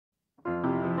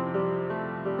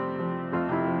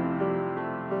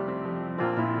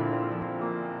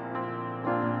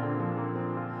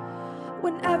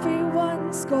when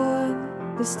everyone's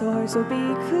gone, the stars will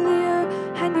be clear,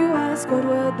 and you ask what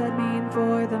would that mean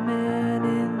for the man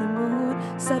in the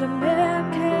moon. Said a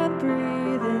man can't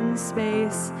breathe in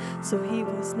space, so he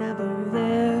was never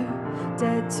there,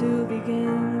 dead to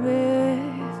begin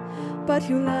with. But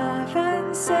you laugh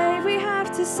and say we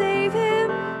have to save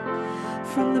him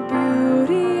from the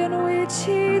beauty in which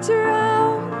he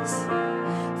drowns.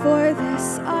 For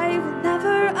this I will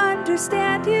never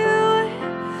understand you,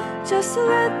 just to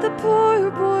let the poor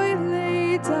boy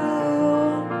lay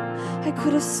down. I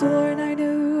could have sworn I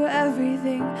knew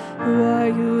everything. Who are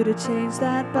you to change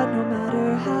that? But no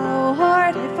matter how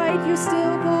hard I fight, you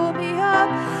still pull me up.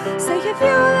 Say if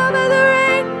you love the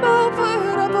rainbow,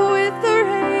 put up with the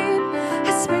rain.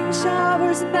 A spring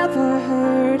shower's never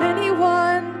hurt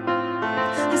anyone.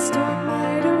 A storm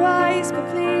might arise, but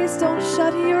please don't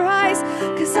shut your eyes,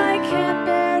 'cause I can't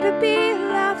bear to be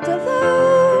left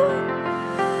alone.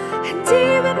 And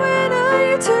even when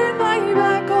I turn my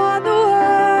back on the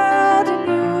world and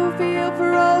you feel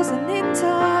frozen in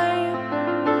time,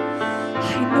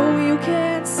 I know you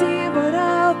can't see, but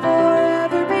I'll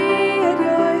forever be at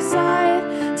your side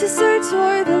to search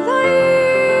for the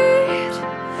light.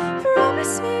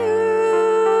 Promise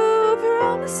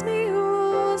me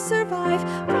you'll survive.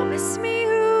 Promise me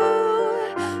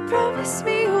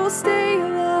you'll stay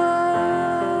alive.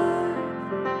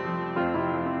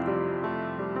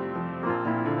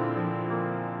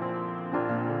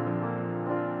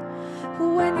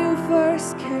 When you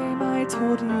first came, I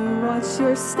told you watch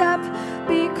your step,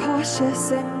 be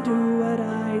cautious and do what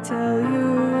I tell you.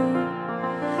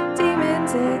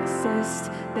 Demons exist,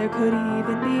 there could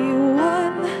even be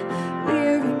one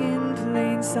living in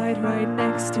plain sight right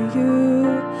next to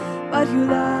you. But you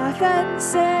laugh and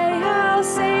say I'll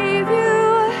save you.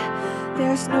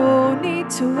 There's no need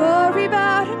to worry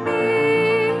about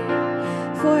me.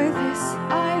 For this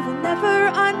I will never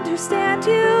understand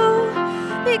you,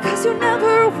 because you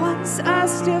never once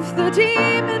asked if the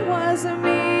demon was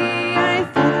me. I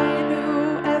thought I knew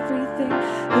everything.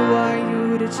 Who are you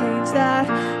to change that?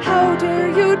 How dare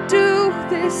you do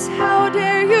this? How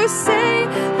dare you say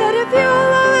that if you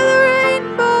love the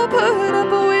rainbow, put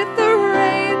up with the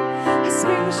rain? A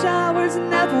spring shower's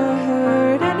never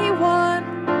hurt anyone.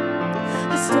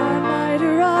 A storm might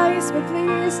arise, but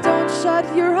please don't shut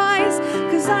your eyes,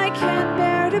 'cause I can't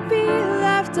bear to be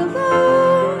left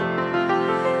alone.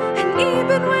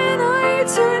 Even when I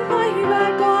turn my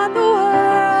back on the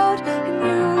world and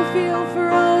you feel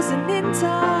frozen in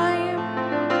time,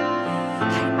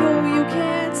 I know you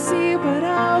can't see, but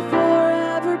I'll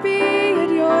forever be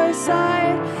at your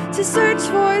side to search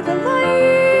for the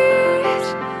light.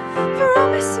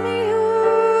 Promise me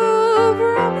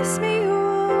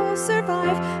you'll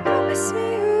survive. Promise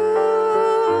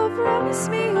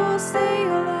me you'll stay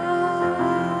alive.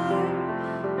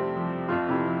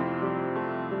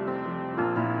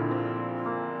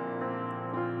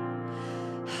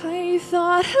 I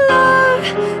thought love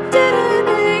didn't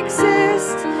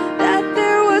exist, that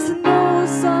there was no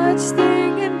such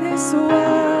thing in this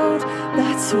world.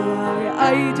 That's why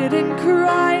I didn't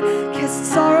cry, kissed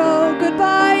sorrow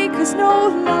goodbye, 'cause no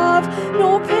love, no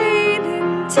pain in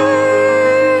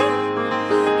turn.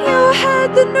 You had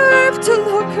the nerve to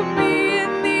look me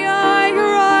in the eye,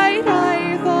 right? I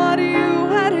thought you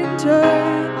hadn't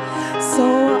turned, so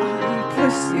I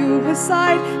pushed you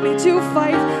aside, made you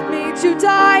fight, made you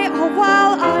die, all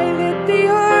while I lit the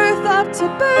earth up to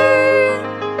burn.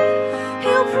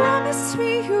 You promised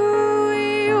me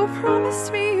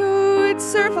you'd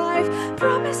survive.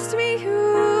 Promised me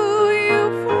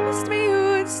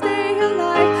you'd stay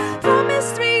alive.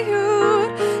 Promised me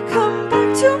you'd come back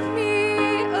to me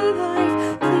alive.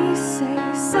 Please say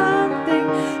something,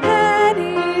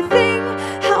 anything.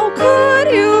 How could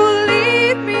you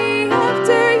leave me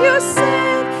after you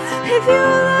said if you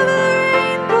love the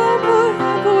rainbow, put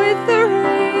up with the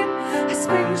rain? A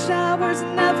spring shower's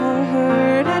never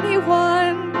hurt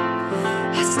anyone.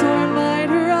 A storm might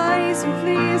arise, but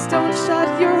please don't shut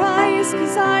your eyes,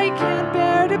 'cause I can't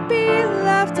bear to be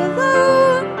left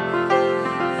alone.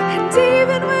 And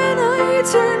even when I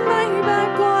turn my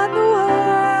back on the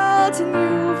world and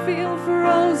you feel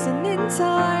frozen in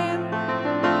time,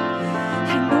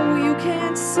 I know you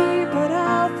can't see, but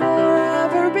I'll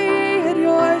forever be at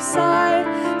your side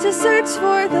to search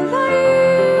for the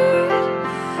light.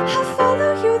 I'll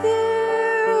follow you there.